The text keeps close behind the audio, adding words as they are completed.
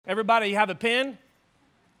Everybody, you have a pen?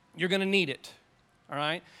 You're going to need it, all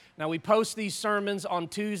right? Now, we post these sermons on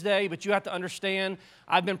Tuesday, but you have to understand,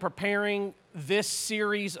 I've been preparing this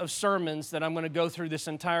series of sermons that I'm going to go through this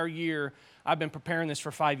entire year. I've been preparing this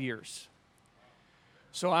for 5 years.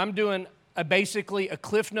 So I'm doing basically a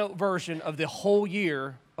Cliff Note version of the whole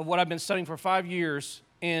year of what I've been studying for 5 years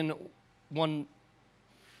in one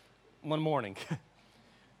morning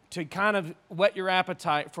to kind of whet your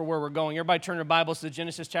appetite for where we're going. Everybody turn your Bibles to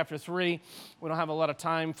Genesis chapter 3. We don't have a lot of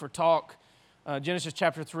time for talk. Genesis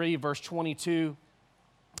chapter 3, verse 22.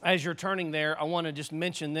 As you're turning there, I want to just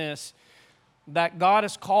mention this, that God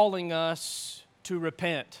is calling us to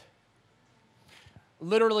repent.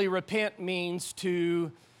 Literally, repent means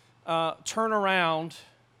to turn around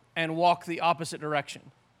and walk the opposite direction.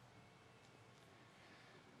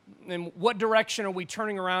 And what direction are we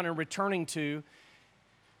turning around and returning to?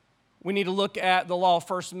 We need to look at the law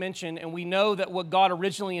first mentioned, and we know that what God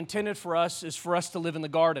originally intended for us is for us to live in the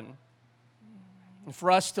garden. And for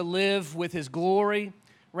us to live with His glory,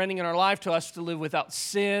 reigning in our life, to us to live without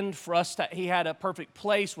sin, for us to, He had a perfect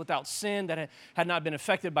place without sin that had not been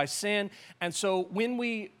affected by sin. And so when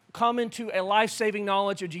we come into a life-saving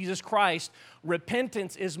knowledge of Jesus Christ,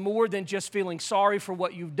 repentance is more than just feeling sorry for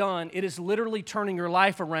what you've done. It is literally turning your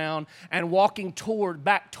life around and walking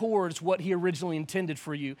back towards what He originally intended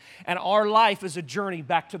for you. And our life is a journey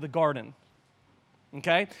back to the garden.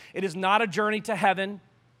 Okay? It is not a journey to heaven.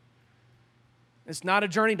 It's not a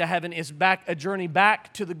journey to heaven, it's a journey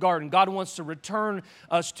back to the garden. God wants to return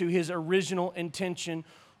us to His original intention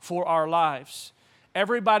for our lives.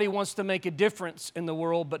 Everybody wants to make a difference in the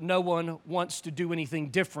world, but no one wants to do anything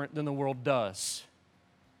different than the world does.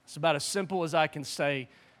 It's about as simple as I can say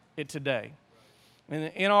it today. And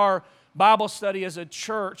in our Bible study as a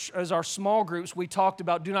church, as our small groups, we talked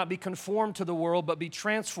about do not be conformed to the world, but be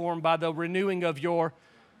transformed by the renewing of your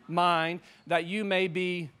mind, that you may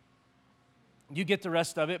be. You get the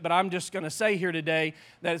rest of it, but I'm just going to say here today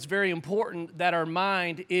that it's very important that our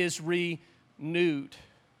mind is renewed,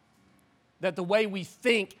 that the way we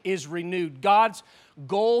think is renewed. God's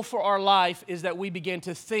goal for our life is that we begin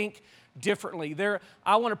to think differently.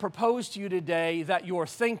 I want to propose to you today that your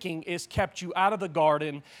thinking is kept you out of the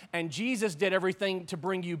garden, and Jesus did everything to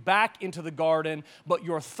bring you back into the garden, but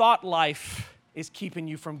your thought life is keeping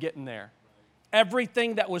you from getting there.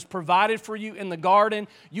 Everything that was provided for you in the garden,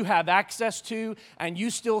 you have access to, and you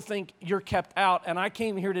still think you're kept out. And I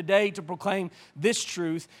came here today to proclaim this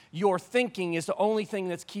truth. Your thinking is the only thing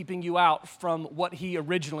that's keeping you out from what He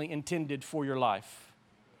originally intended for your life.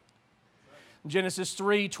 Genesis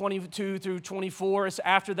 3, 22 through 24, it's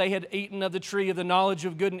after they had eaten of the tree of the knowledge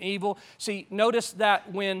of good and evil. See, notice that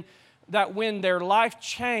when their life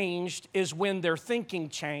changed is when their thinking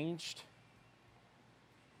changed.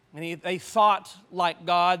 And they thought like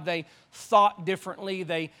God, they thought differently,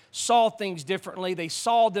 they saw things differently, they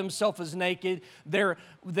saw themselves as naked. Their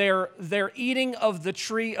eating of the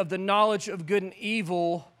tree of the knowledge of good and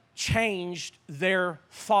evil changed their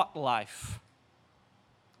thought life.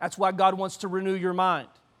 That's why God wants to renew your mind.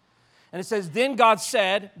 And it says, then God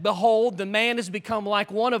said, behold, the man has become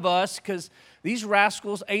like one of us, because these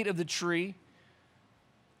rascals ate of the tree,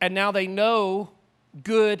 and now they know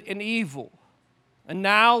good and evil. And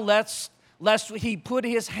now lest he put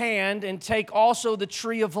his hand and take also the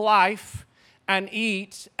tree of life and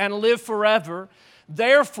eat and live forever.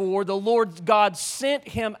 Therefore the Lord God sent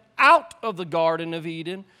him out of the Garden of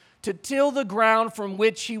Eden to till the ground from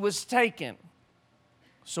which he was taken.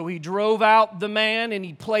 So He drove out the man and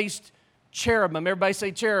He placed cherubim. Everybody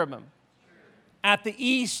say cherubim. At the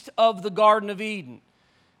east of the Garden of Eden.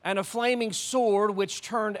 And a flaming sword which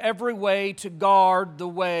turned every way to guard the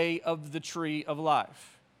way of the tree of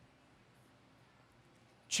life.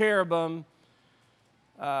 Cherubim,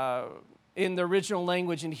 in the original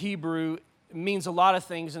language in Hebrew, means a lot of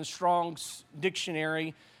things in Strong's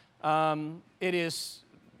dictionary. It is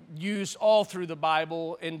used all through the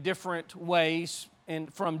Bible in different ways,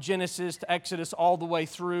 and from Genesis to Exodus all the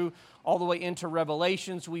way into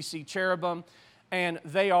Revelations, we see cherubim, and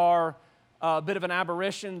they are a bit of an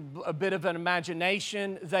aberration, a bit of an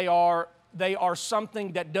imagination. They are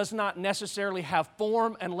something that does not necessarily have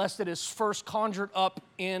form unless it is first conjured up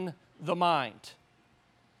in the mind.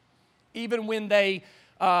 Even when they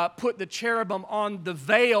put the cherubim on the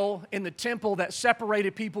veil in the temple that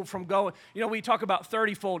separated people from going. You know, we talk about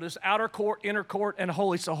 30-fold as outer court, inner court, and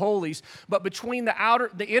holies of holies. But between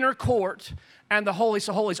the inner court and the holies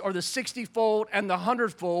of holies, or the 60-fold and the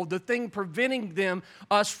 100-fold, the thing preventing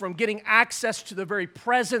us from getting access to the very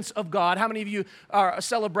presence of God. How many of you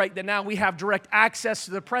celebrate that now we have direct access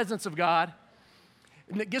to the presence of God?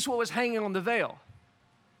 And guess what was hanging on the veil?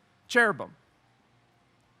 cherubim.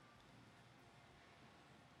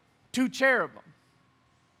 2 cherubim.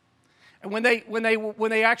 And when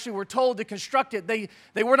they actually were told to construct it, they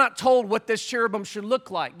were not told what this cherubim should look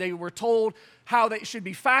like. They were told how they should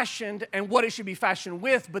be fashioned and what it should be fashioned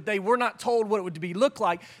with, but they were not told what it would look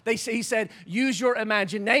like. He said, use your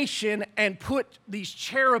imagination and put these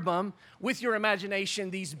cherubim with your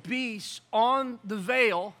imagination, these beasts on the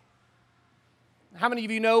veil. How many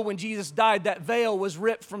of you know when Jesus died, that veil was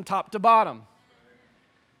ripped from top to bottom?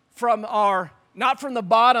 Not from the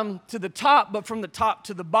bottom to the top, but from the top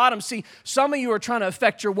to the bottom. See, some of you are trying to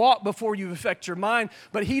affect your walk before you affect your mind,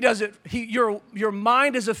 but he does it. Your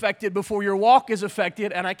mind is affected before your walk is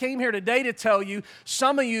affected. And I came here today to tell you,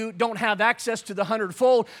 some of you don't have access to the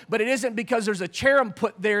 100-fold, but it isn't because there's a cherub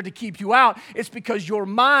put there to keep you out. It's because your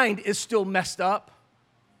mind is still messed up.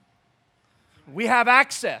 We have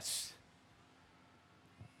access.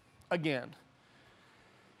 Again.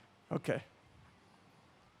 Okay.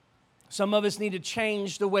 Some of us need to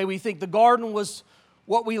change the way we think. The garden was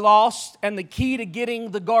what we lost, and the key to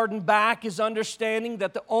getting the garden back is understanding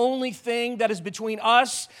that the only thing that is between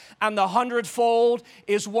us and the 100-fold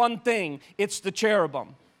is one thing. It's the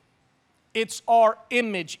cherubim. It's our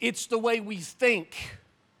image. It's the way we think.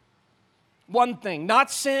 One thing,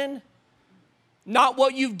 not sin, not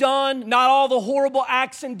what you've done, not all the horrible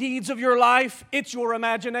acts and deeds of your life. It's your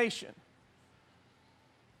imagination.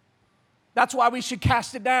 That's why we should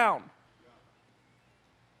cast it down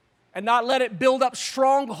and not let it build up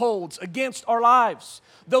strongholds against our lives.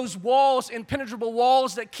 Those walls, impenetrable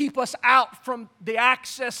walls that keep us out from the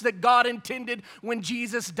access that God intended when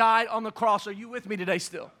Jesus died on the cross. Are you with me today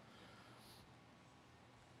still?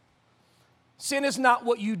 Sin is not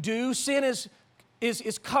what you do. Sin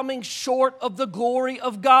is coming short of the glory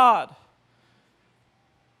of God.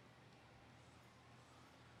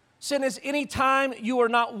 Sin is any time you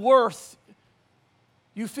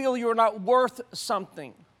feel you are not worth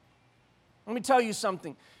something. Let me tell you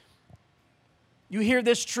something. You hear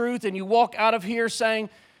this truth and you walk out of here saying,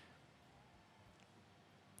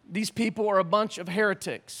 these people are a bunch of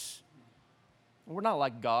heretics. We're not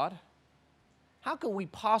like God. How can we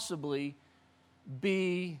possibly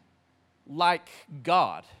be like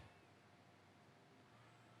God?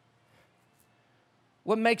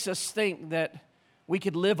 What makes us think that we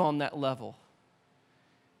could live on that level?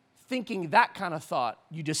 Thinking that kind of thought,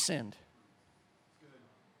 you just sinned.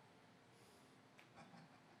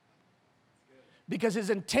 Because his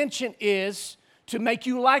intention is to make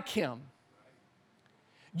you like him.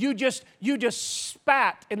 You just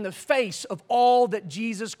spat in the face of all that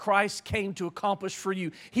Jesus Christ came to accomplish for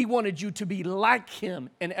you. He wanted you to be like him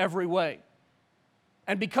in every way.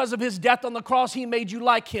 And because of his death on the cross, he made you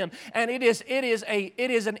like him. And it is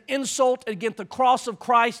an insult against the cross of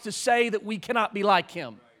Christ to say that we cannot be like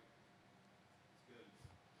him.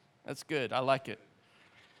 That's good. I like it.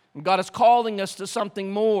 And God is calling us to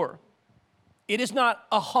something more. It is not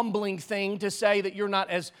a humbling thing to say that you're not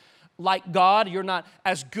as like God, you're not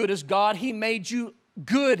as good as God. He made you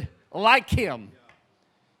good like him.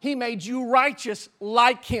 He made you righteous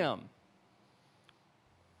like him.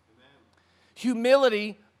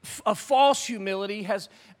 Humility, a false humility, has,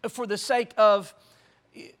 for the sake of,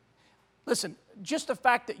 listen, just the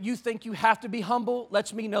fact that you think you have to be humble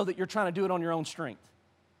lets me know that you're trying to do it on your own strength.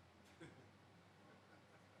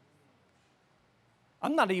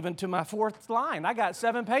 I'm not even to my 4th line. I got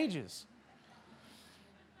 7 pages.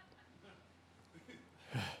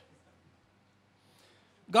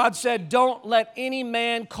 God said, don't let any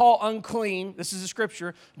man call unclean. This is the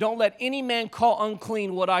scripture. Don't let any man call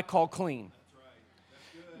unclean what I call clean.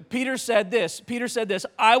 Peter said this.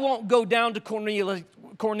 I won't go down to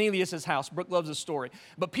Cornelius' house. Brooke loves this story.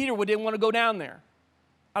 But Peter didn't want to go down there.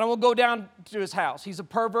 I don't want to go down to his house. He's a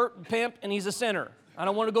pervert, pimp, and he's a sinner. I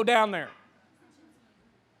don't want to go down there.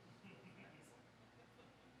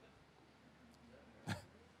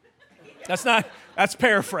 That's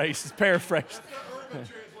paraphrased. It's paraphrased.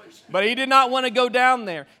 But he did not want to go down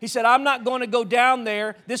there. He said, I'm not going to go down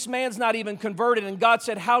there. This man's not even converted. And God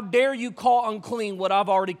said, how dare you call unclean what I've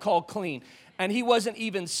already called clean? And he wasn't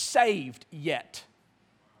even saved yet.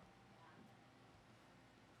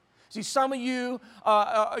 See, some of you,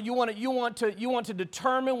 you want to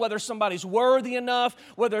determine whether somebody's worthy enough,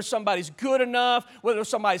 whether somebody's good enough, whether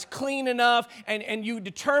somebody's clean enough, and you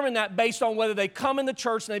determine that based on whether they come in the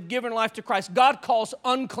church and they've given life to Christ. God calls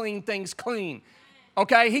unclean things clean.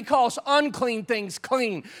 Okay, he calls unclean things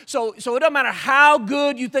clean. So it doesn't matter how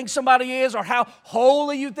good you think somebody is or how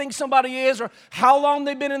holy you think somebody is or how long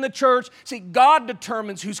they've been in the church. See, God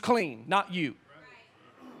determines who's clean, not you.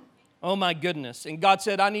 Oh my goodness. And God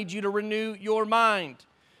said, I need you to renew your mind.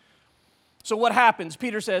 So what happens?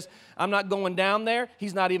 Peter says, I'm not going down there.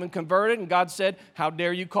 He's not even converted. And God said, how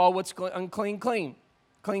dare you call what's unclean clean?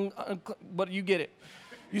 Clean, but you get it.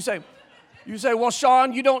 You say, well,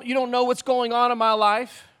 Sean, you don't know what's going on in my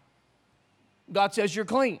life. God says you're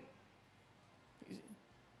clean.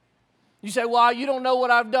 You say, well, you don't know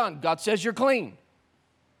what I've done. God says you're clean.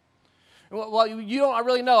 Well, you don't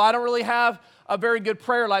really know. I don't really have a very good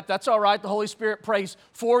prayer life. That's all right. The Holy Spirit prays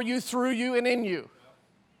for you, through you, and in you.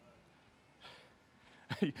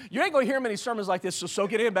 You ain't going to hear many sermons like this, so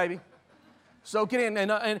soak it in, baby. Soak it in.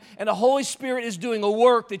 And the Holy Spirit is doing a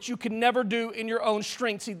work that you can never do in your own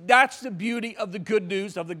strength. See, that's the beauty of the good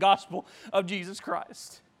news of the gospel of Jesus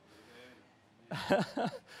Christ.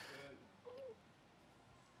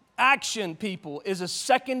 Action, people, is a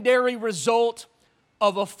secondary result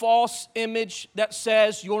of a false image that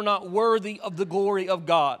says you're not worthy of the glory of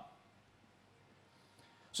God.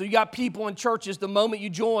 So you got people in churches, the moment you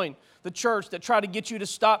join the church, that try to get you to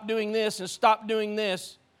stop doing this and stop doing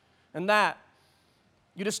this and that.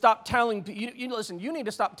 You just stop telling people, listen, you need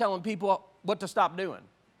to stop telling people what to stop doing.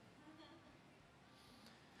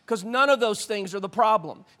 Because none of those things are the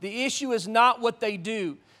problem. The issue is not what they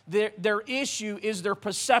do. Their issue is their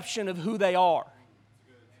perception of who they are.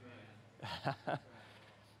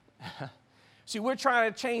 See, we're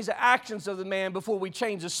trying to change the actions of the man before we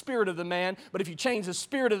change the spirit of the man. But if you change the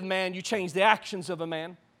spirit of the man, you change the actions of a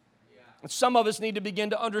man. And some of us need to begin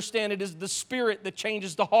to understand it is the spirit that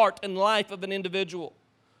changes the heart and life of an individual.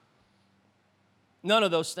 None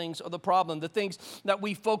of those things are the problem. The things that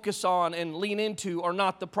we focus on and lean into are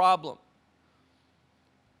not the problem.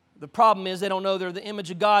 The problem is they don't know they're the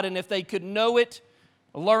image of God, and if they could know it,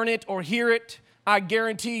 learn it, or hear it, I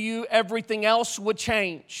guarantee you everything else would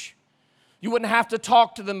change. You wouldn't have to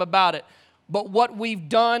talk to them about it. But what we've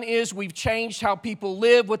done is we've changed how people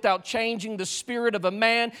live without changing the spirit of a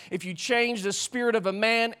man. If you change the spirit of a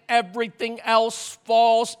man, everything else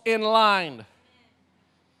falls in line.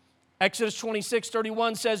 Exodus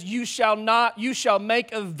 26:31 says, you shall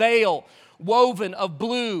make a veil woven of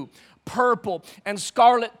blue, purple, and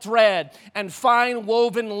scarlet thread, and fine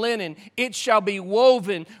woven linen. It shall be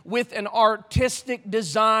woven with an artistic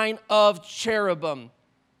design of cherubim.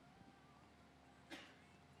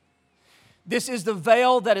 This is the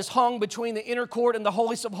veil that is hung between the inner court and the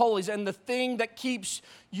holiest of holies, and the thing that keeps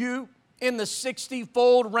you in the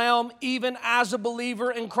 60-fold realm, even as a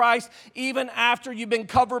believer in Christ, even after you've been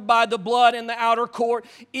covered by the blood in the outer court,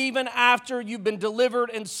 even after you've been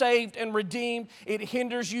delivered and saved and redeemed, it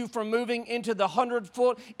hinders you from moving into the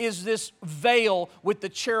 100-foot, is this veil with the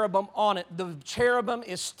cherubim on it. The cherubim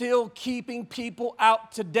is still keeping people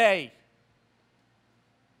out today.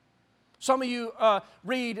 Some of you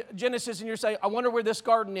read Genesis and you're saying, I wonder where this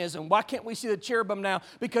garden is, and why can't we see the cherubim now?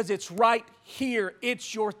 Because it's right here.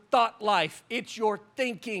 It's your thought life. It's your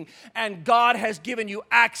thinking. And God has given you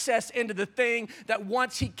access into the thing that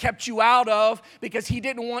once He kept you out of, because He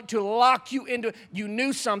didn't want to lock you into, you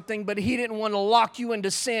knew something, but He didn't want to lock you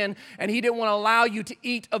into sin, and He didn't want to allow you to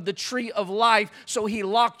eat of the tree of life, so He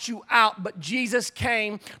locked you out. But Jesus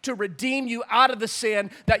came to redeem you out of the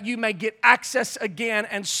sin that you may get access again.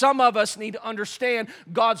 And some of us need to understand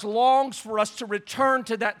God longs for us to return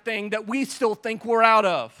to that thing that we still think we're out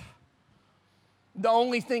of. The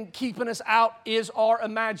only thing keeping us out is our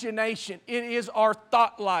imagination. It is our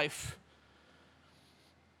thought life.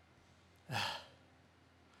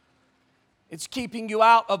 It's keeping you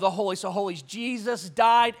out of the holiest of holies. Jesus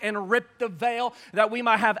died and ripped the veil that we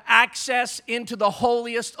might have access into the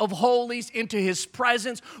holiest of holies, into His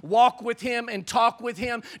presence, walk with Him and talk with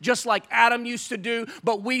Him just like Adam used to do.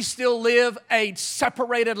 But we still live a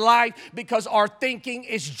separated life because our thinking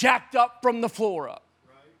is jacked up from the floor up.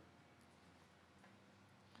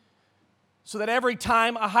 So that every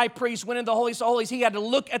time a high priest went into the holiest of holies, he had to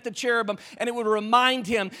look at the cherubim, and it would remind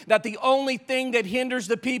him that the only thing that hinders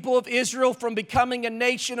the people of Israel from becoming a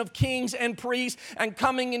nation of kings and priests and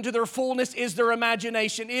coming into their fullness is their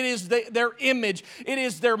imagination. It is their image. It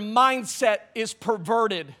is their mindset is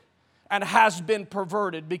perverted and has been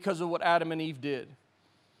perverted because of what Adam and Eve did.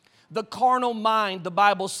 The carnal mind, the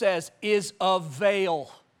Bible says, is a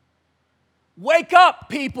veil. Wake up,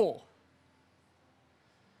 people.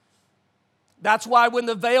 That's why when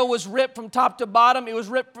the veil was ripped from top to bottom, it was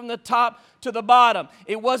ripped from the top to the bottom.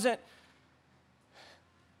 It wasn't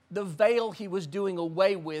the veil He was doing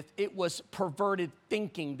away with. It was perverted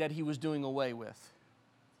thinking that He was doing away with.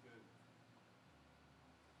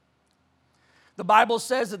 The Bible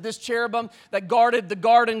says that this cherubim that guarded the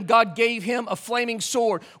garden, God gave him a flaming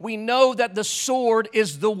sword. We know that the sword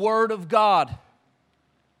is the Word of God.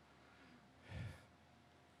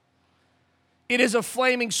 It is a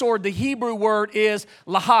flaming sword. The Hebrew word is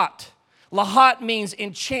lahat. Lahat means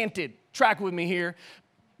enchanted. Track with me here.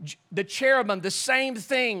 The cherubim, the same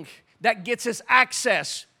thing that gets us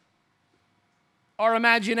access, our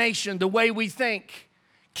imagination, the way we think,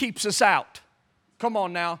 keeps us out. Come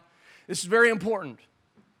on now. This is very important.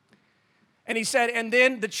 And he said, and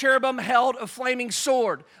then the cherubim held a flaming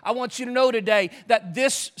sword. I want you to know today that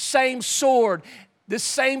this same sword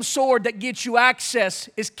that gets you access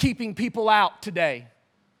is keeping people out today.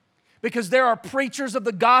 Because there are preachers of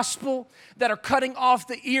the gospel that are cutting off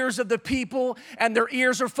the ears of the people, and their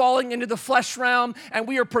ears are falling into the flesh realm, and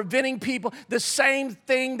we are preventing people. The same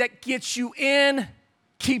thing that gets you in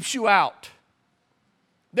keeps you out.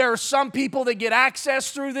 There are some people that get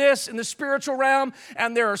access through this in the spiritual realm,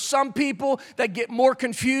 and there are some people that get more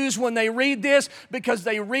confused when they read this because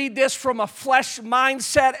they read this from a flesh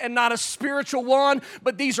mindset and not a spiritual one.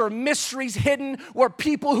 But these are mysteries hidden where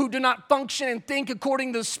people who do not function and think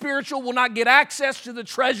according to the spiritual will not get access to the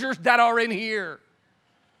treasures that are in here.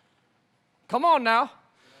 Come on now.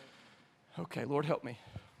 Okay, Lord, help me.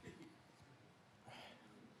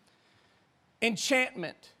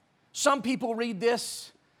 Enchantment. Some people read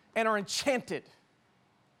this and are enchanted.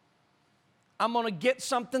 I'm going to get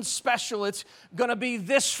something special. It's going to be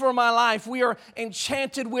this for my life. We are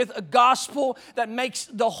enchanted with a gospel that makes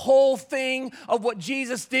the whole thing of what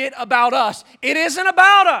Jesus did about us. It isn't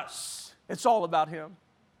about us. It's all about Him.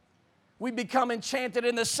 We become enchanted,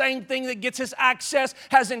 and the same thing that gets us access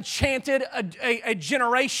has enchanted a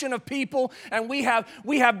generation of people, and we have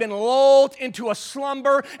been lulled into a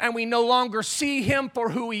slumber, and we no longer see Him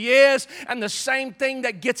for who He is, and the same thing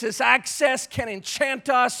that gets us access can enchant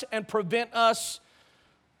us and prevent us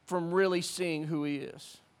from really seeing who He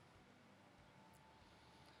is.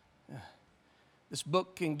 This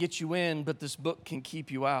book can get you in, but this book can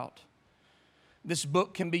keep you out. This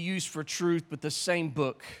book can be used for truth, but the same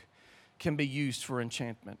book can be used for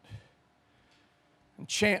enchantment.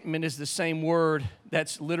 Enchantment is the same word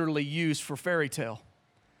that's literally used for fairy tale.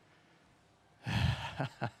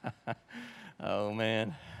 Oh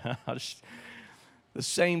man. The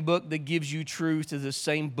same book that gives you truth is the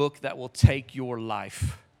same book that will take your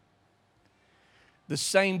life. The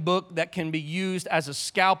same book that can be used as a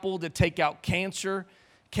scalpel to take out cancer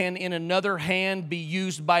can in another hand be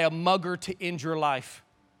used by a mugger to end your life.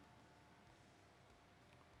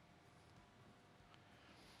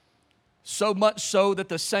 So much so that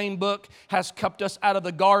the same book has kept us out of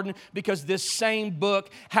the garden, because this same book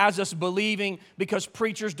has us believing, because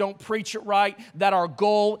preachers don't preach it right, that our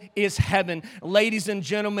goal is heaven. Ladies and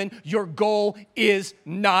gentlemen, your goal is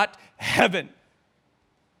not heaven.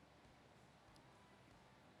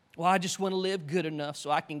 Well, I just want to live good enough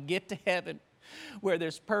so I can get to heaven where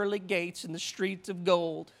there's pearly gates and the streets of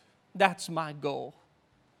gold. That's my goal.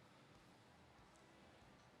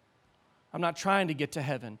 I'm not trying to get to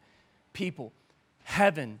heaven. People,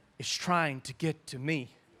 heaven is trying to get to me.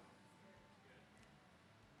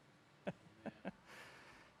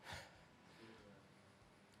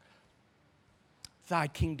 Thy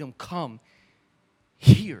kingdom come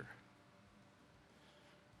here.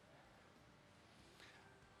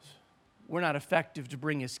 We're not effective to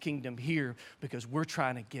bring His kingdom here because we're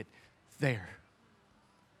trying to get there.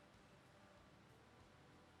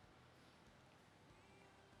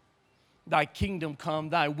 Thy kingdom come,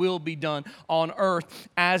 thy will be done on earth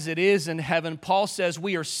as it is in heaven. Paul says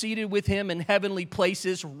we are seated with Him in heavenly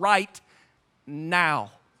places right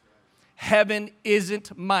now. Heaven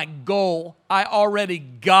isn't my goal. I already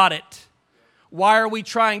got it. Why are we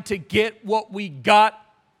trying to get what we got?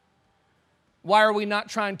 Why are we not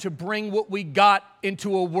trying to bring what we got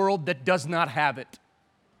into a world that does not have it?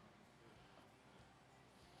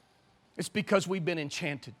 It's because we've been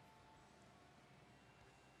enchanted.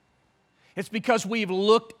 It's because we've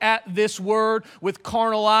looked at this word with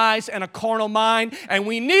carnal eyes and a carnal mind, and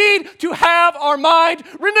we need to have our mind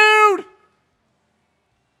renewed.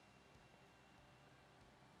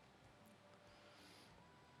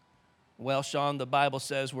 Well, Sean, the Bible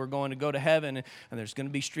says we're going to go to heaven, and there's going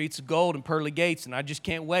to be streets of gold and pearly gates, and I just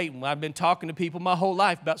can't wait. And I've been talking to people my whole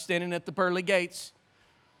life about standing at the pearly gates.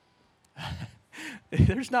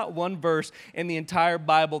 There's not one verse in the entire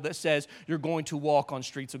Bible that says you're going to walk on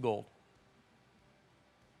streets of gold.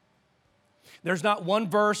 There's not one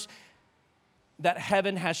verse that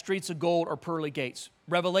heaven has streets of gold or pearly gates.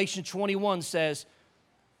 Revelation 21 says,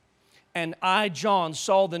 and I, John,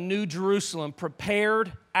 saw the new Jerusalem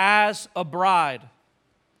prepared as a bride,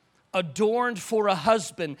 adorned for a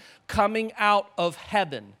husband, coming out of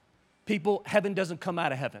heaven. People, heaven doesn't come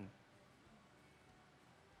out of heaven.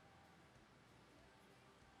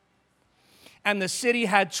 And the city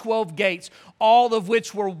had 12 gates, all of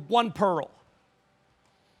which were one pearl,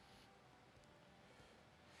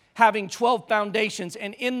 having 12 foundations.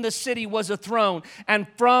 And in the city was a throne, and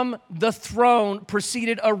from the throne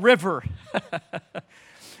proceeded a river.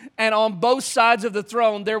 And on both sides of the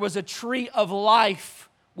throne there was a tree of life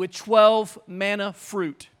with 12 manna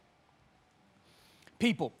fruit.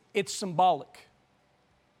 People, it's symbolic.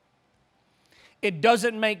 It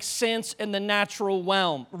doesn't make sense in the natural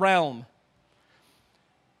realm.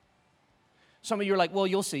 Some of you are like, well,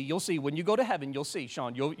 you'll see. When you go to heaven, you'll see,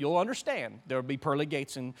 Sean. You'll understand. There will be pearly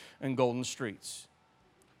gates and golden streets.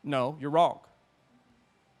 No, you're wrong.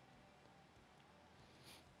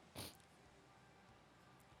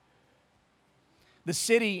 The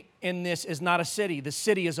city in this is not a city. The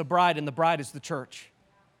city is a bride, and the bride is the church.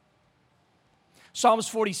 Psalms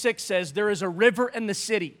 46 says, there is a river in the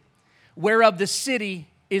city, whereof the city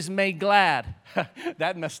is made glad.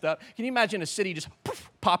 That messed up. Can you imagine a city just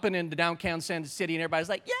popping into downtown Kansas City and everybody's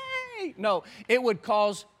like, yay? No, it would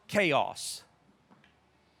cause chaos.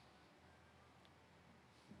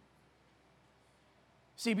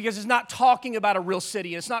 See, because it's not talking about a real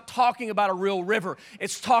city. It's not talking about a real river.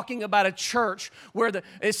 It's talking about a church where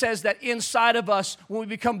it says that inside of us, when we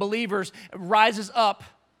become believers, it rises up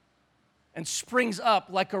and springs up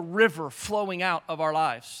like a river flowing out of our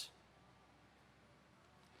lives.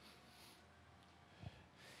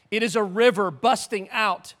 It is a river busting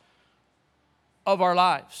out of our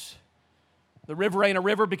lives. The river ain't a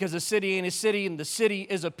river because the city ain't a city, and the city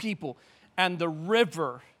is a people. And the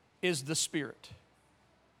river is the Spirit.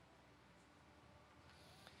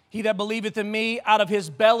 He that believeth in me, out of his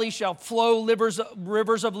belly shall flow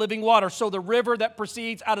rivers of living water. So the river that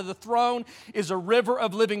proceeds out of the throne is a river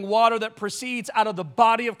of living water that proceeds out of the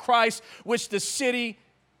body of Christ, which the city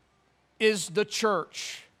is the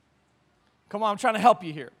church. Come on, I'm trying to help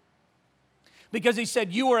you here. Because he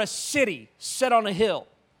said, you are a city set on a hill.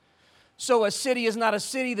 So a city is not a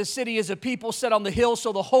city. The city is a people set on the hill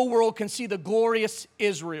so the whole world can see the glorious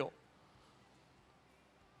Israel.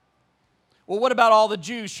 Well, what about all the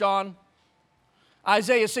Jews, Sean?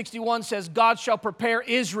 Isaiah 61 says, God shall prepare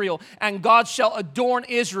Israel, and God shall adorn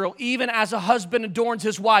Israel, even as a husband adorns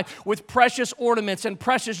his wife with precious ornaments and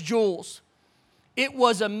precious jewels. It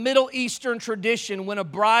was a Middle Eastern tradition when a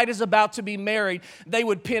bride is about to be married, they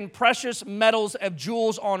would pin precious metals of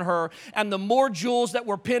jewels on her, and the more jewels that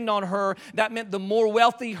were pinned on her, that meant the more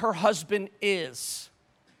wealthy her husband is.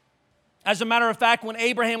 As a matter of fact, when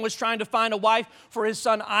Abraham was trying to find a wife for his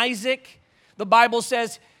son Isaac, the Bible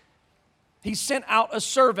says he sent out a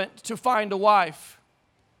servant to find a wife.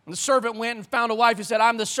 And the servant went and found a wife. He said,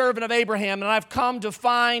 I'm the servant of Abraham, and I've come to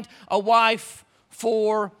find a wife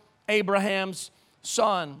for Abraham's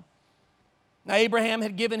son. Now, Abraham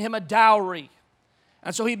had given him a dowry.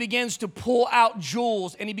 And so he begins to pull out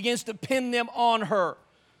jewels, and he begins to pin them on her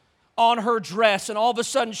dress. And all of a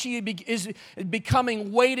sudden, she is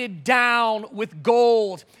becoming weighted down with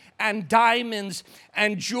gold and diamonds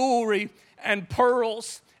and jewelry and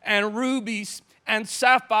pearls and rubies and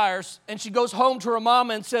sapphires. And she goes home to her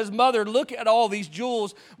mama and says, Mother, look at all these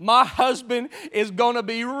jewels. My husband is going to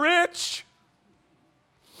be rich.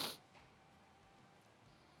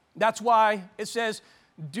 That's why it says,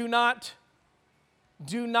 do not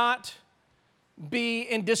be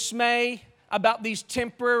in dismay about these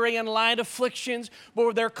temporary and light afflictions,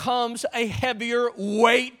 but there comes a heavier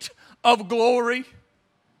weight of glory.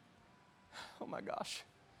 Oh my gosh.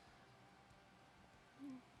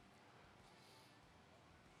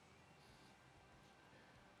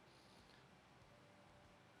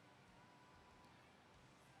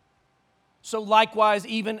 So likewise,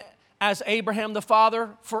 even as Abraham the father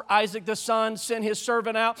for Isaac the son sent his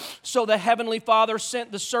servant out, so the heavenly Father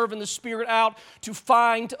sent the servant, the Spirit, out to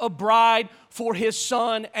find a bride for his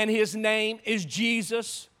son, and his name is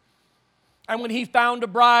Jesus. And when he found a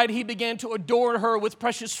bride, he began to adorn her with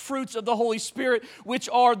precious fruits of the Holy Spirit, which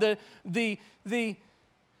are the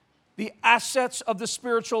assets of the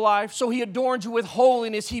spiritual life. So he adorns you with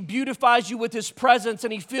holiness. He beautifies you with his presence,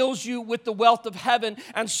 and he fills you with the wealth of heaven.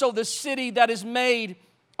 And so the city that is made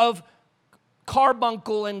of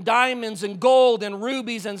carbuncle and diamonds and gold and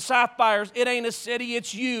rubies and sapphires, it ain't a city,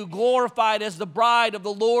 it's you, glorified as the bride of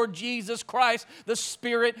the Lord Jesus Christ. The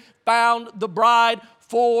Spirit found the bride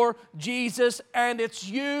for Jesus, and it's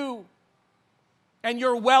you. And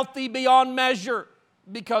you're wealthy beyond measure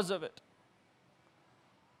because of it.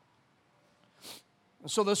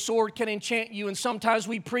 So the sword can enchant you, and sometimes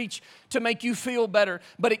we preach to make you feel better,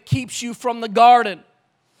 but it keeps you from the garden.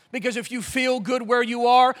 Because if you feel good where you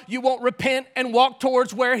are, you won't repent and walk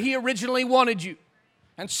towards where he originally wanted you.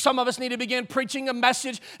 And some of us need to begin preaching a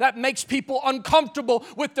message that makes people uncomfortable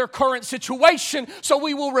with their current situation so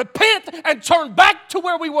we will repent and turn back to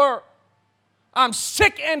where we were. I'm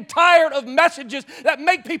sick and tired of messages that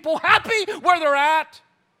make people happy where they're at.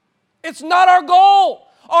 It's not our goal.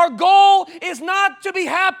 Our goal is not to be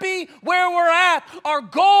happy where we're at. Our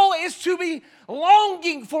goal is to be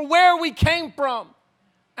longing for where we came from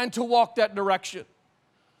and to walk that direction.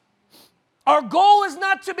 Our goal is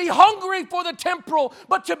not to be hungry for the temporal,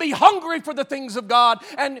 but to be hungry for the things of God.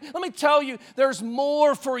 And let me tell you, there's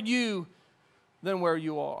more for you than where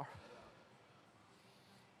you are.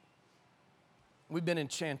 We've been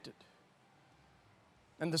enchanted.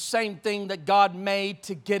 And the same thing that God made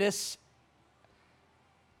to get us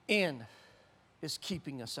in is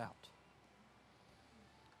keeping us out.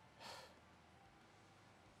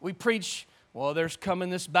 We preach, well, there's coming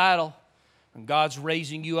this battle, and God's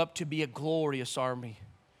raising you up to be a glorious army.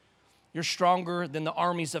 You're stronger than the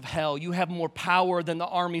armies of hell. You have more power than the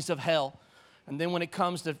armies of hell. And then when it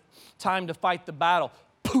comes to time to fight the battle,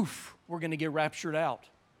 poof, we're going to get raptured out.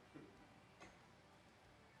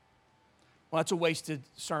 Well, that's a wasted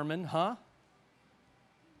sermon, huh?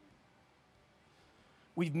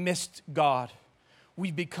 We've missed God.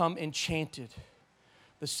 We've become enchanted.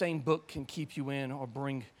 The same book can keep you in or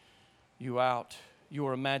bring you out.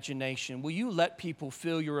 Your imagination. Will you let people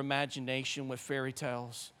fill your imagination with fairy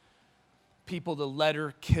tales? People, the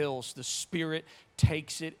letter kills. The Spirit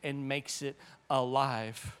takes it and makes it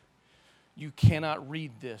alive. You cannot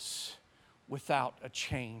read this without a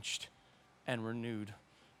changed and renewed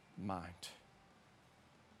mind.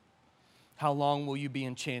 How long will you be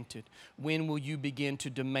enchanted? When will you begin to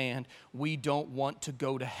demand, we don't want to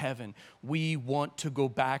go to heaven. We want to go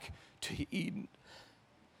back to Eden.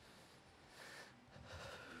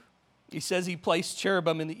 He says he placed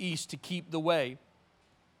cherubim in the east to keep the way.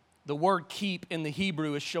 The word keep in the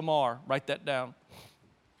Hebrew is shamar. Write that down.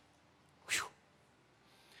 Whew.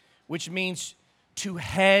 Which means to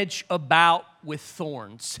hedge about with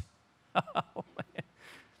thorns. Oh, man.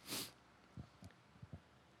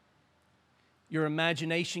 Your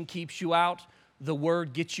imagination keeps you out. The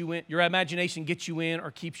word gets you in. Your imagination gets you in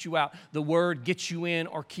or keeps you out. The word gets you in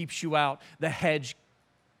or keeps you out. The hedge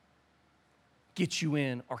gets you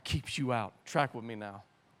in or keeps you out. Track with me now.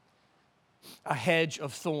 A hedge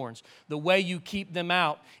of thorns. The way you keep them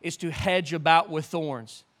out is to hedge about with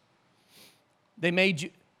thorns. They made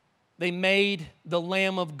the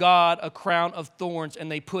Lamb of God a crown of thorns, and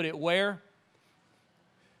they put it where?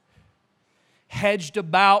 Hedged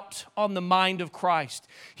about on the mind of Christ.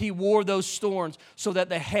 He wore those thorns so that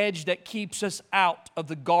the hedge that keeps us out of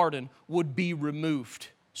the garden would be removed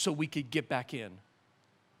so we could get back in.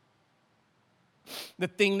 The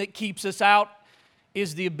thing that keeps us out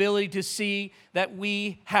is the ability to see that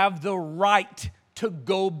we have the right to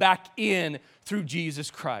go back in through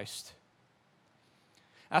Jesus Christ.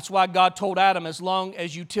 That's why God told Adam, as long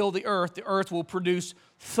as you till the earth will produce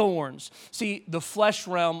thorns. See, the flesh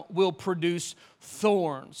realm will produce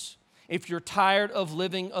thorns. If you're tired of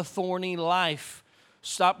living a thorny life,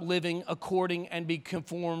 stop living according and be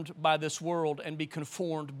conformed by this world and be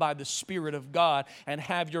conformed by the Spirit of God and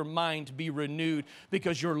have your mind be renewed,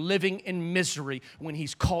 because you're living in misery when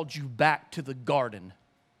He's called you back to the garden.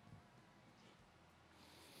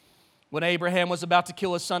 When Abraham was about to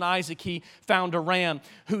kill his son Isaac, he found a ram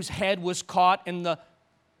whose head was caught in the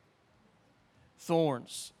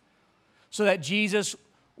thorns. So that Jesus,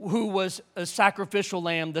 who was a sacrificial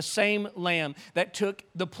lamb, the same lamb that took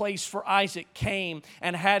the place for Isaac, came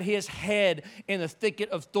and had his head in the thicket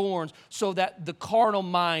of thorns so that the carnal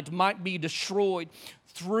mind might be destroyed.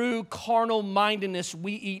 Through carnal mindedness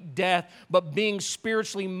we eat death, but being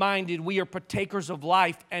spiritually minded, we are partakers of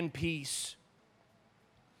life and peace.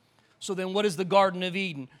 So then what is the Garden of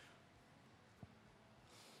Eden?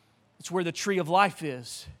 It's where the tree of life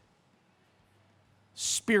is.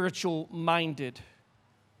 Spiritual minded.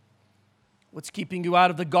 What's keeping you out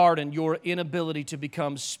of the garden? Your inability to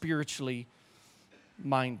become spiritually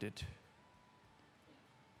minded.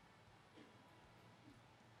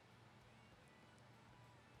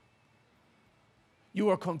 You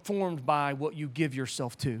are conformed by what you give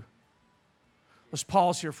yourself to. Let's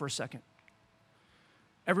pause here for a second.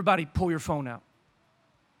 Everybody pull your phone out.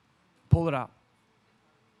 Pull it out.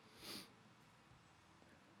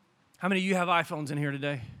 How many of you have iPhones in here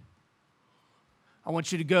today? I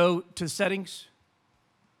want you to go to settings.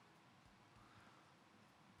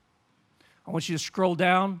 I want you to scroll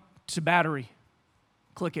down to battery.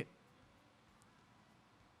 Click it.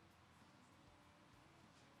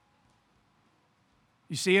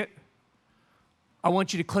 You see it? I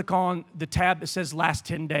want you to click on the tab that says last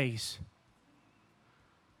 10 days.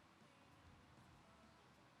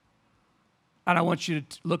 And I want you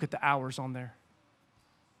to look at the hours on there.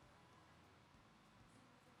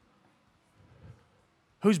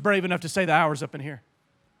 Who's brave enough to say the hours up in here?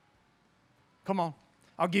 Come on.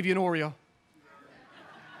 I'll give you an Oreo.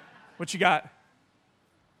 What you got?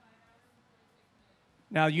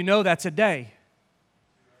 Now, you know that's a day.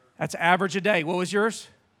 That's average a day. What was yours?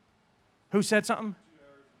 Who said something?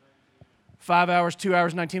 5 hours, 2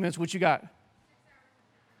 hours, 19 minutes. What you got?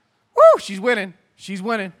 Woo, she's winning. She's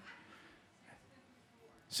winning.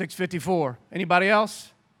 6:54. Anybody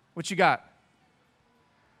else? What you got?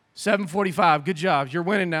 7:45. Good job. You're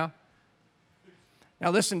winning now.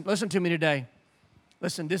 Now listen to me today.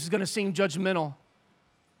 Listen, this is going to seem judgmental.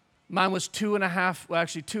 Mine was 2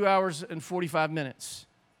 hours and 45 minutes.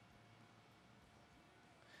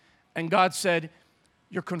 And God said,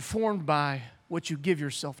 you're conformed by what you give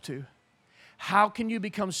yourself to. How can you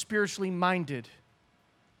become spiritually minded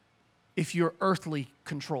if you're earthly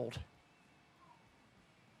controlled?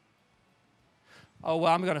 Oh,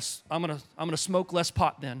 well, I'm gonna smoke less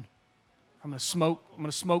pot then. I'm gonna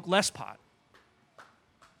smoke less pot.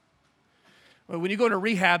 Well, when you go to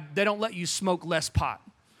rehab, they don't let you smoke less pot.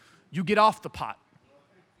 You get off the pot.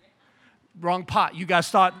 Wrong pot. You guys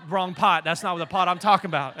thought wrong pot. That's not the pot I'm talking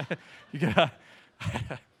about.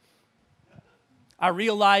 I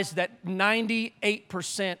realized that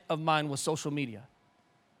 98% of mine was social media.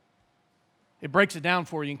 It breaks it down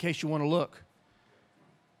for you in case you want to look.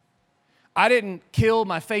 I didn't kill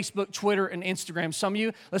my Facebook, Twitter, and Instagram. Some of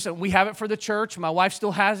you, listen, we have it for the church. My wife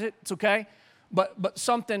still has it. It's okay. But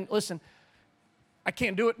something, listen, I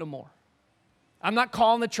can't do it no more. I'm not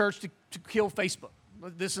calling the church to kill Facebook.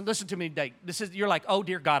 Listen to me today. You're like, oh,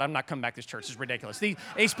 dear God, I'm not coming back to this church. This is ridiculous.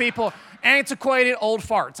 These people, antiquated old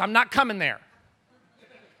farts. I'm not coming there.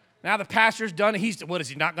 Now the pastor's done. What is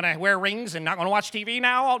he, not going to wear rings and not going to watch TV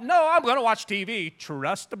now? No, I'm going to watch TV.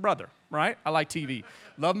 Trust the brother, right? I like TV.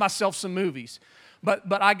 Love myself some movies.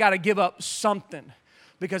 But I got to give up something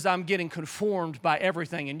because I'm getting conformed by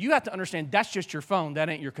everything. And you have to understand, that's just your phone. That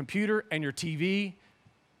ain't your computer and your TV.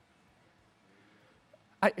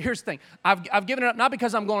 Here's the thing. I've given it up not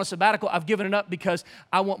because I'm going on a sabbatical. I've given it up because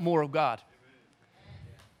I want more of God.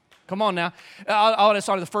 Come on now. I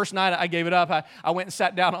started the first night I gave it up. I went and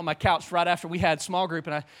sat down on my couch right after we had small group,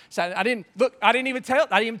 and I didn't even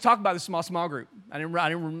talk about the small group. I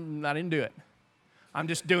didn't do it. I'm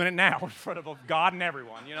just doing it now in front of God and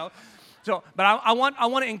everyone, you know. So, but I want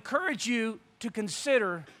to encourage you to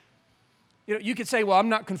consider. You know, you could say, well, I'm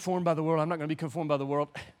not conformed by the world. I'm not going to be conformed by the world.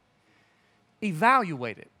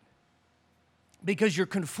 Evaluate it. Because you're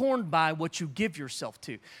conformed by what you give yourself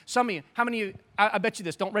to. Some of you, how many of you, I bet you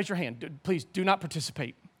this, don't raise your hand. Please do not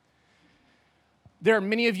participate. There are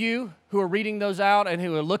many of you who are reading those out and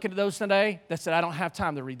who are looking at those today that said, I don't have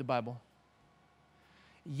time to read the Bible.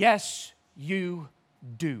 Yes, you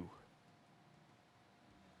do.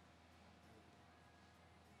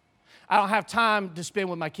 I don't have time to spend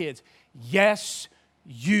with my kids. Yes,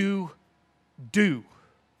 you do.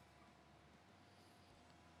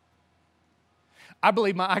 I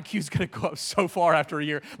believe my IQ is going to go up so far after a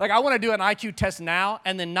year. Like, I want to do an IQ test now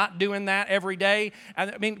and then not doing that every day.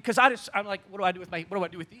 And I mean, because I'm like, what do I do with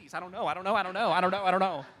these? I don't know. I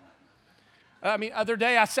mean, other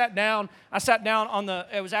day I sat down on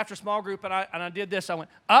it was after small group, and I did this. I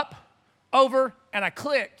went up, over, and I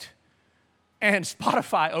clicked, and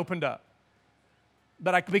Spotify opened up.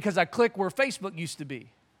 But because I clicked where Facebook used to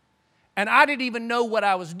be. And I didn't even know what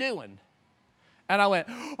I was doing. And I went,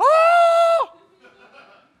 oh!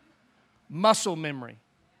 Muscle memory.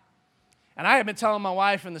 And I have been telling my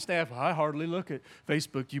wife and the staff, I hardly look at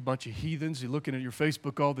Facebook, you bunch of heathens. You're looking at your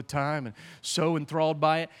Facebook all the time and so enthralled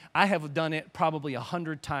by it. I have done it probably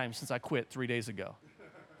 100 times since I quit 3 days ago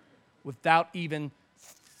without even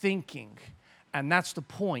thinking. And that's the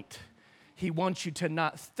point. He wants you to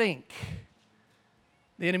not think.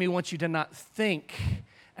 The enemy wants you to not think,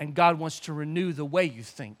 and God wants to renew the way you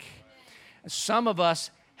think. And some of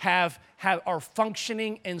us are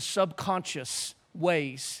functioning in subconscious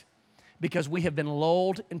ways because we have been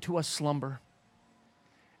lulled into a slumber.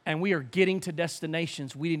 And we are getting to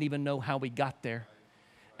destinations we didn't even know how we got there.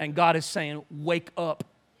 And God is saying, wake up,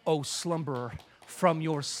 O slumberer, from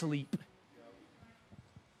your sleep.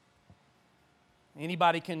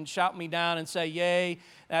 Anybody can shout me down and say, yay,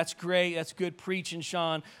 that's great, that's good preaching,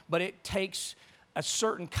 Sean. But it takes a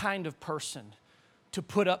certain kind of person to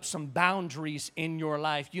put up some boundaries in your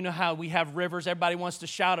life. You know how we have rivers. Everybody wants to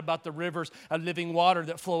shout about the rivers of living water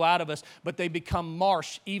that flow out of us, but they become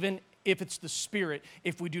marsh even if it's the Spirit,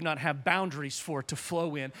 if we do not have boundaries for it to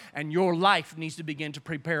flow in. And your life needs to begin to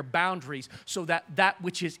prepare boundaries so that that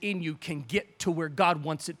which is in you can get to where God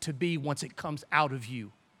wants it to be once it comes out of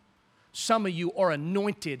you. Some of you are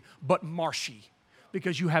anointed but marshy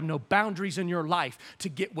because you have no boundaries in your life to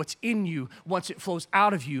get what's in you once it flows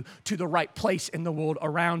out of you to the right place in the world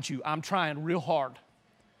around you. I'm trying real hard.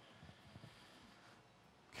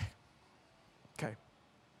 Okay.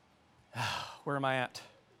 Where am I at?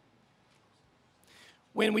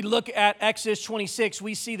 When we look at Exodus 26,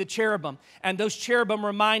 we see the cherubim. And those cherubim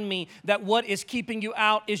remind me that what is keeping you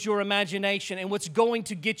out is your imagination. And what's going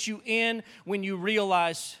to get you in when you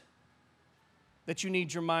realize that you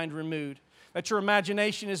need your mind renewed. That your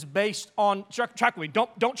imagination is based on, check with me,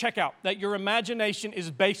 don't check out. That your imagination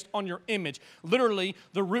is based on your image. Literally,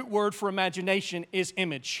 the root word for imagination is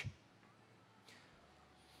image.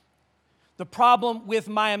 The problem with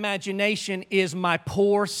my imagination is my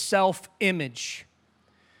poor self-image.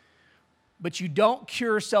 But you don't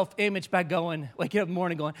cure self-image by waking up in the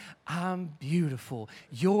morning going, I'm beautiful,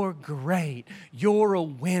 you're great, you're a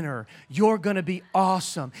winner, you're going to be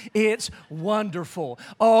awesome, it's wonderful,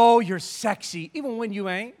 oh, you're sexy, even when you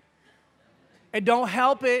ain't. It don't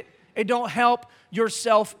help it. It don't help your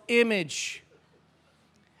self-image.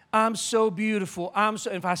 I'm so beautiful.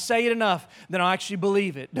 If I say it enough, then I'll actually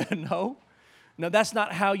believe it. No, that's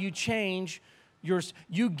not how you change.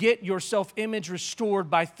 You get your self-image restored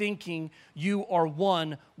by thinking you are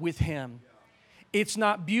one with Him. It's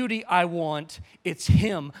not beauty I want, it's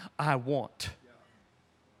Him I want.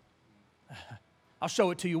 I'll show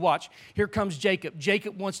it to you, watch. Here comes Jacob.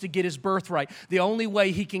 Jacob wants to get his birthright. The only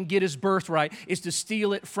way he can get his birthright is to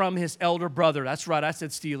steal it from his elder brother. That's right, I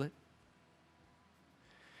said steal it.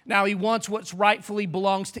 Now he wants what rightfully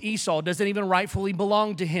belongs to Esau. It doesn't even rightfully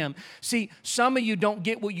belong to him. See, some of you don't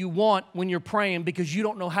get what you want when you're praying because you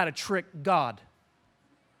don't know how to trick God.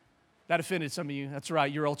 That offended some of you. That's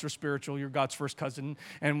right, you're ultra spiritual. You're God's first cousin,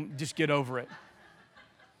 and just get over it.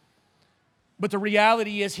 But the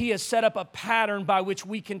reality is He has set up a pattern by which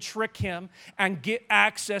we can trick Him and get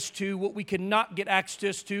access to what we cannot get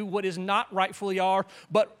access to, what is not rightfully ours,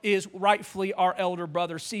 but is rightfully our elder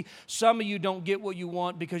brother. See, some of you don't get what you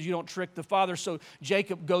want because you don't trick the Father. So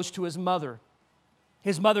Jacob goes to his mother.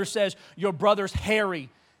 His mother says, your brother's hairy.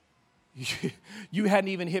 You hadn't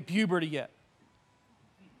even hit puberty yet.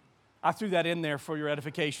 I threw that in there for your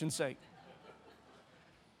edification's sake.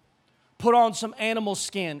 Put on some animal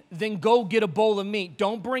skin, then go get a bowl of meat.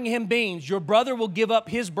 Don't bring him beans. Your brother will give up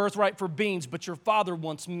his birthright for beans, but your father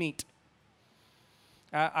wants meat.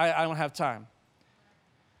 I don't have time.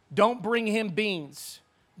 Don't bring him beans.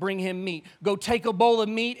 Bring him meat. Go take a bowl of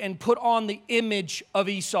meat and put on the image of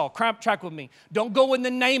Esau. Track with me. Don't go in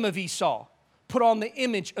the name of Esau. Put on the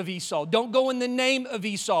image of Esau. Don't go in the name of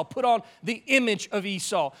Esau. Put on the image of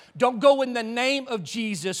Esau. Don't go in the name of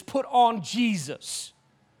Jesus. Put on Jesus.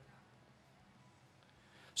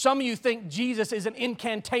 Some of you think Jesus is an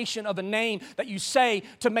incantation of a name that you say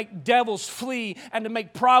to make devils flee and to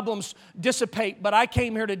make problems dissipate. But I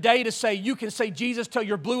came here today to say you can say Jesus till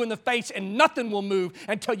you're blue in the face and nothing will move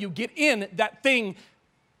until you get in that thing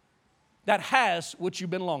that has what you've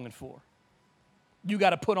been longing for. You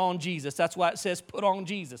got to put on Jesus. That's why it says put on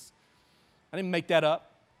Jesus. I didn't make that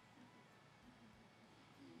up.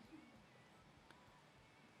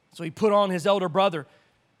 So he put on his elder brother.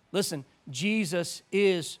 Listen, Jesus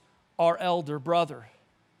is our elder brother.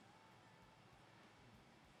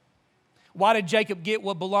 Why did Jacob get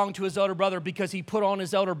what belonged to his elder brother? Because he put on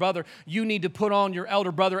his elder brother. You need to put on your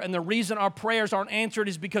elder brother. And the reason our prayers aren't answered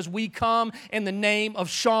is because we come in the name of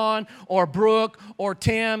Sean or Brooke or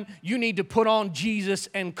Tim. You need to put on Jesus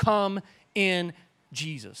and come in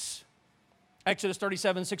Jesus. Exodus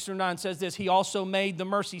 37, 6-9 says this, he also made the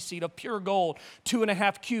mercy seat of pure gold,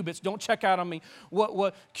 2.5 cubits. Don't check out on me.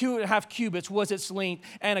 What 2.5 cubits was its length,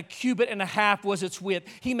 and 1.5 cubits was its width.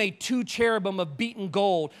 He made 2 cherubim of beaten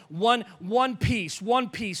gold, one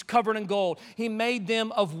piece covered in gold. He made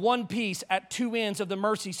them of one piece at 2 ends of the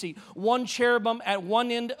mercy seat. One cherubim at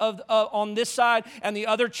one end of on this side, and the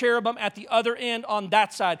other cherubim at the other end on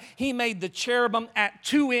that side. He made the cherubim at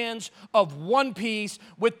 2 ends of one piece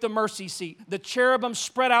with the mercy seat. The cherubim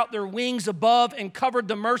spread out their wings above and covered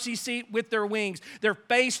the mercy seat with their wings. They're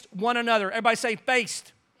faced one another. Everybody say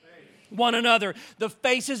faced. One another. The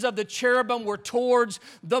faces of the cherubim were towards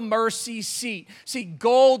the mercy seat. See,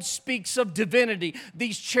 gold speaks of divinity.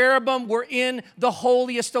 These cherubim were in the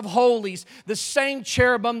holiest of holies. The same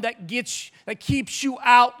cherubim that keeps you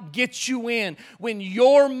out gets you in. When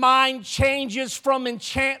your mind changes from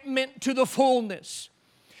enchantment to the fullness,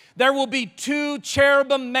 There will be 2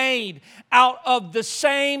 cherubim made out of the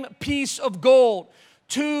same piece of gold.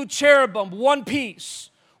 2 cherubim, one piece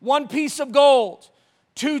of gold,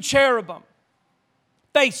 2 cherubim,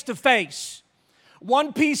 face to face.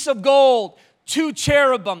 1 piece of gold, 2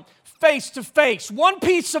 cherubim, face to face. 1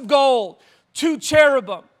 piece of gold, 2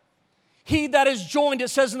 cherubim. He that is joined, it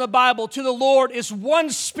says in the Bible, to the Lord is one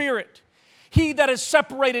spirit. He that is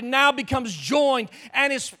separated now becomes joined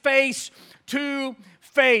and is face to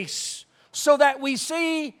face, so that we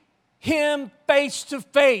see Him face to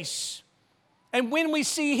face. And when we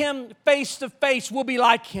see Him face to face, we'll be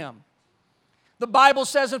like Him. The Bible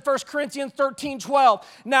says in 1 Corinthians 13:12,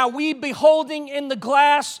 now we beholding in the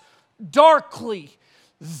glass darkly,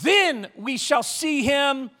 then we shall see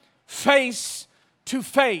Him face to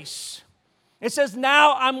face. It says,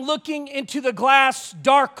 now I'm looking into the glass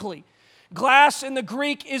darkly. Glass in the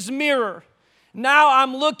Greek is mirror. Now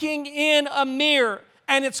I'm looking in a mirror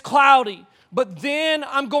and it's cloudy, but then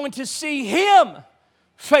I'm going to see Him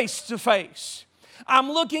face to face.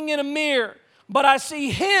 I'm looking in a mirror, but I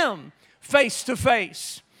see Him face to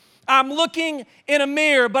face. I'm looking in a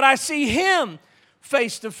mirror, but I see Him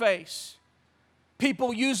face to face.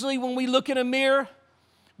 People usually, when we look in a mirror,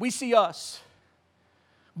 we see us.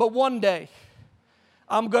 But one day,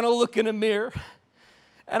 I'm going to look in a mirror,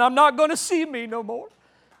 and I'm not going to see me no more.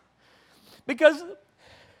 Because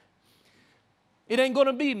it ain't going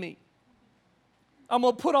to be me. I'm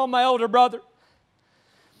going to put on my older brother,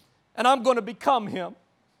 and I'm going to become him.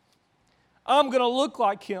 I'm going to look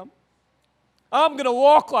like him. I'm going to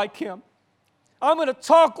walk like him. I'm going to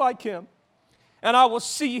talk like him. And I will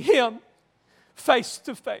see him face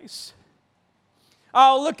to face.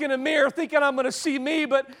 I'll look in a mirror thinking I'm going to see me,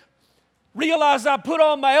 but realize I put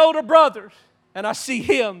on my older brother, and I see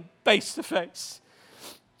him face to face.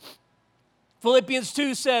 Philippians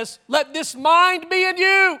 2 says, let this mind be in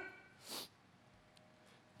you.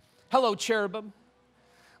 Hello, cherubim.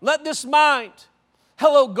 Let this mind,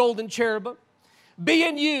 hello, golden cherubim, be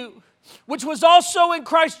in you, which was also in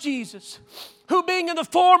Christ Jesus, who being in the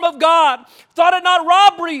form of God, thought it not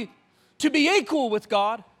robbery to be equal with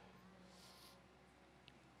God.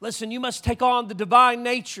 Listen, you must take on the divine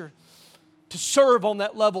nature to serve on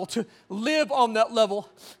that level, to live on that level,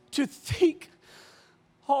 to think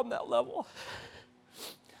on that level,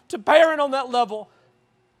 to parent on that level,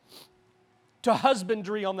 to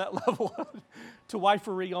husbandry on that level, to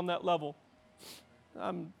wifery on that level.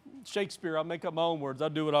 I'm Shakespeare, I make up my own words, I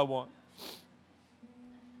do what I want.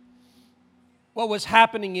 What was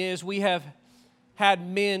happening is we have had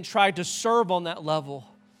men try to serve on that level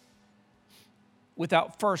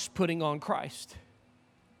without first putting on Christ.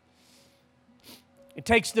 It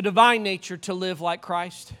takes the divine nature to live like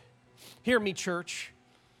Christ. Hear me, church.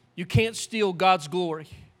 You can't steal God's glory.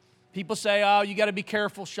 People say, oh, you got to be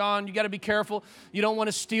careful, Sean. You got to be careful. You don't want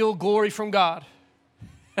to steal glory from God.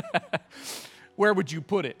 Where would you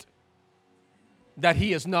put it? That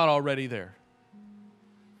He is not already there.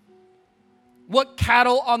 What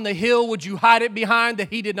cattle on the hill would you hide it behind that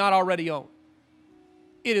He did not already own?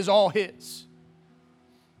 It is all His.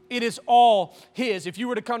 It is all His. If you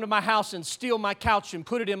were to come to my house and steal my couch and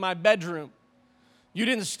put it in my bedroom, you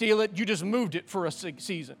didn't steal it, you just moved it for a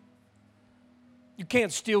season. You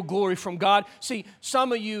can't steal glory from God. See,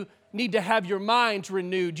 some of you need to have your minds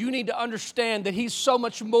renewed. You need to understand that He's so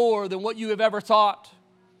much more than what you have ever thought.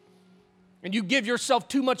 And you give yourself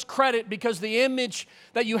too much credit because the image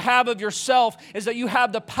that you have of yourself is that you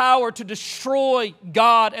have the power to destroy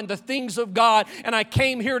God and the things of God. And I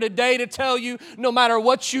came here today to tell you, no matter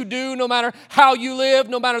what you do, no matter how you live,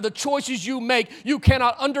 no matter the choices you make, you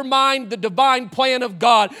cannot undermine the divine plan of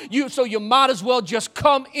God. So you might as well just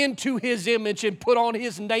come into His image and put on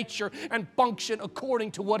His nature and function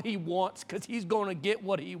according to what He wants, because He's going to get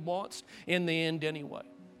what He wants in the end anyway.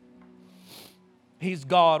 He's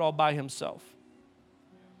God all by Himself.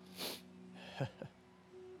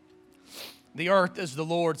 The earth is the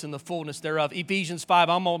Lord's and the fullness thereof. Ephesians 5,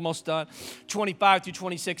 I'm almost done. 25 through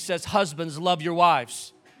 26 says, husbands, love your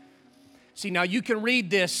wives. See, now you can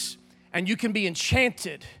read this and you can be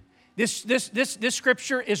enchanted. This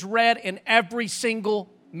scripture is read in every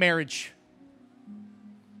single marriage.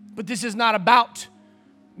 But this is not about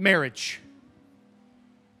marriage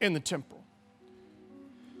in the temple.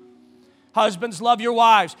 Husbands, love your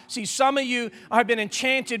wives. See, some of you have been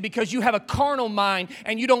enchanted because you have a carnal mind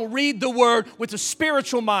and you don't read the word with a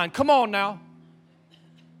spiritual mind. Come on now.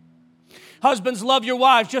 Husbands, love your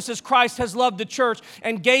wives just as Christ has loved the church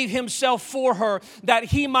and gave himself for her, that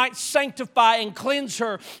he might sanctify and cleanse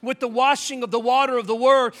her with the washing of the water of the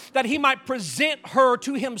word, that he might present her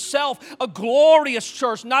to himself a glorious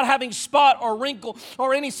church, not having spot or wrinkle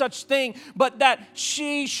or any such thing, but that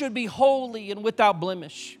she should be holy and without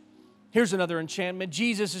blemish. Here's another enchantment.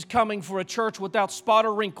 Jesus is coming for a church without spot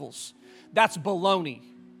or wrinkles. That's baloney.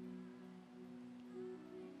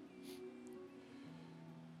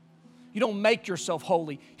 You don't make yourself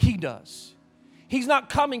holy. He does. He's not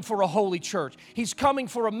coming for a holy church. He's coming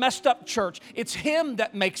for a messed up church. It's Him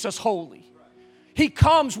that makes us holy. He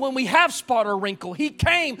comes when we have spot or wrinkle. He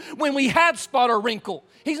came when we had spot or wrinkle.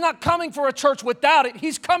 He's not coming for a church without it.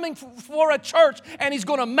 He's coming for a church, and He's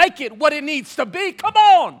going to make it what it needs to be. Come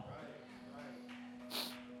on.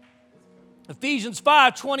 Ephesians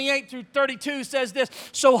 5:28-32 says this,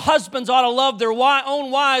 so husbands ought to love their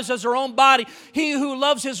own wives as their own body. He who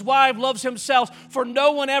loves his wife loves himself, for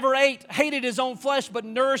no one ever hated his own flesh, but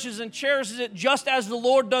nourishes and cherishes it, just as the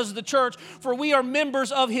Lord does the church. For we are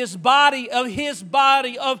members of His body, His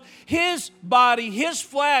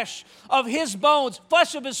flesh, of His bones,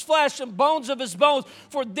 flesh of His flesh and bones of His bones.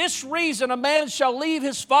 For this reason a man shall leave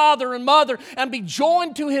his father and mother and be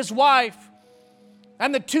joined to his wife,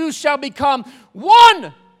 and the two shall become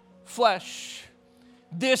one flesh.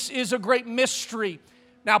 This is a great mystery.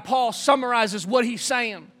 Now, Paul summarizes what he's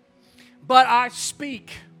saying. But I speak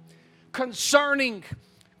concerning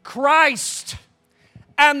Christ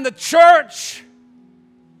and the church.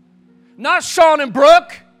 Not Sean and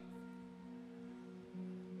Brooke.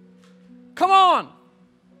 Come on.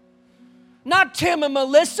 Not Tim and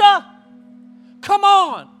Melissa. Come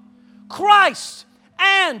on. Christ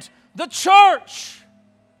and the church.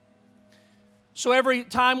 So every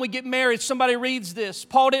time we get married, somebody reads this.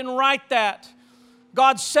 Paul didn't write that.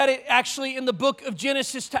 God said it actually in the book of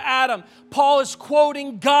Genesis to Adam. Paul is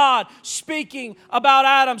quoting God, speaking about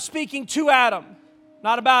Adam, speaking to Adam.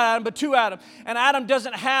 Not about Adam, but to Adam. And Adam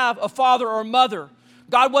doesn't have a father or mother.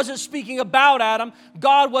 God wasn't speaking about Adam.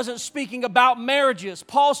 God wasn't speaking about marriages.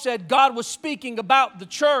 Paul said God was speaking about the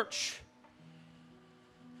church.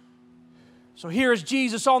 So here is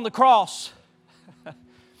Jesus on the cross.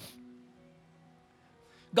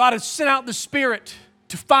 God has sent out the Spirit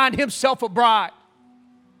to find Himself a bride.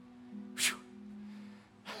 Whew.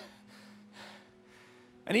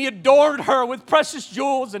 And He adorned her with precious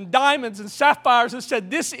jewels and diamonds and sapphires and said,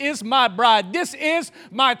 this is my bride. This is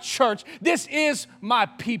my church. This is my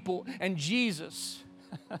people. And Jesus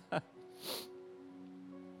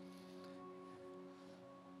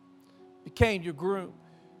became your groom.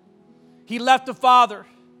 He left the Father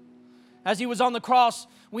as He was on the cross.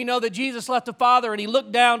 We know that Jesus left the Father and He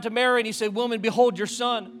looked down to Mary and He said, woman, behold your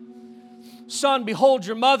son. Son, behold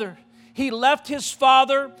your mother. He left His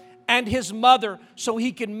father and His mother so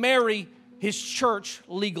He could marry His church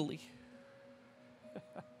legally.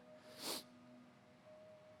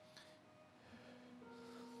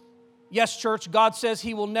 Yes, church, God says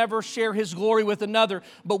He will never share His glory with another,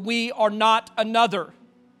 but we are not another.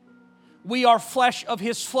 We are flesh of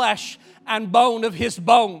His flesh and bone of His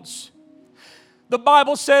bones. The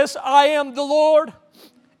Bible says, I am the Lord,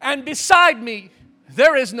 and beside me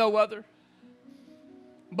there is no other.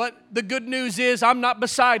 But the good news is I'm not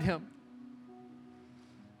beside Him.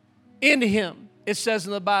 In Him, it says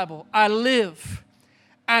in the Bible, I live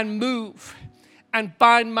and move and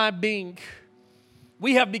find my being.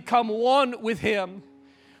 We have become one with Him.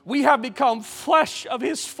 We have become flesh of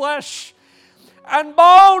His flesh and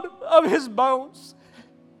bone of His bones.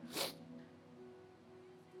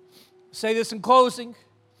 Say this in closing.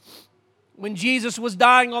 When Jesus was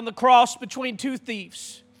dying on the cross between two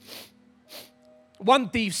thieves, one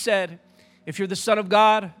thief said, if you're the Son of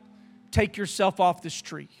God, take yourself off this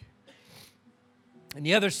tree. And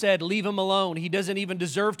the other said, leave him alone. He doesn't even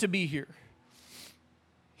deserve to be here.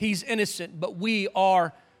 He's innocent, but we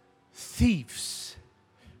are thieves.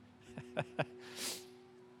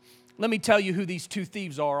 Let me tell you who these two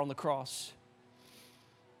thieves are on the cross.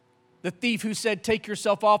 The thief who said, take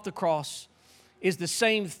yourself off the cross, is the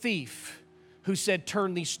same thief who said,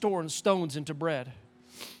 turn these stones into bread.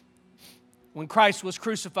 When Christ was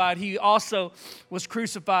crucified, He also was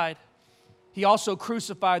crucified. He also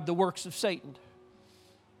crucified the works of Satan.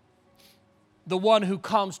 The one who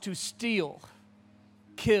comes to steal,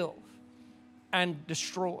 kill, and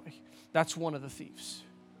destroy. That's one of the thieves.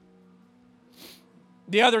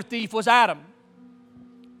 The other thief was Adam,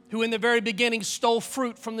 who in the very beginning stole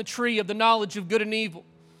fruit from the tree of the knowledge of good and evil.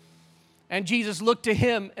 And Jesus looked to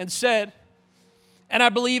him and said, and I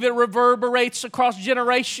believe it reverberates across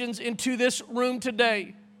generations into this room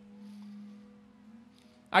today,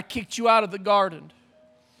 I kicked you out of the garden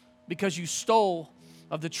because you stole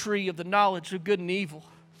of the tree of the knowledge of good and evil.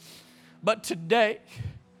 But today,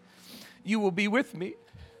 you will be with me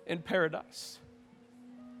in paradise.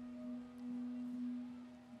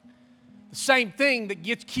 The same thing that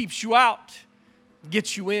keeps you out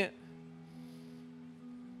gets you in.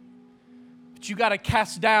 But you got to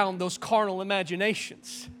cast down those carnal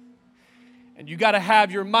imaginations. And you got to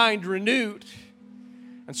have your mind renewed.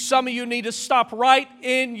 And some of you need to stop right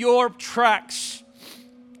in your tracks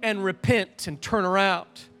and repent and turn around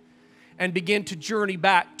and begin to journey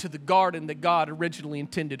back to the garden that God originally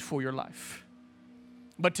intended for your life.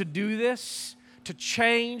 But to do this, to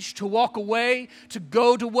change, to walk away, to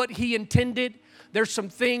go to what He intended, there's some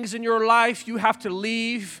things in your life you have to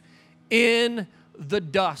leave in the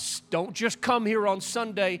dust. Don't just come here on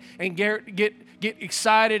Sunday and get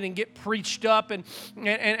excited and get preached up and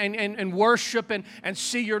worship and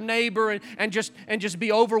see your neighbor and just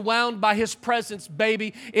be overwhelmed by His presence,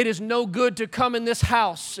 baby. It is no good to come in this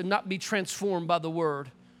house and not be transformed by the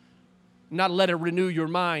Word. Not let it renew your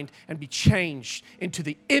mind and be changed into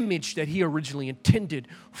the image that He originally intended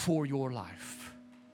for your life.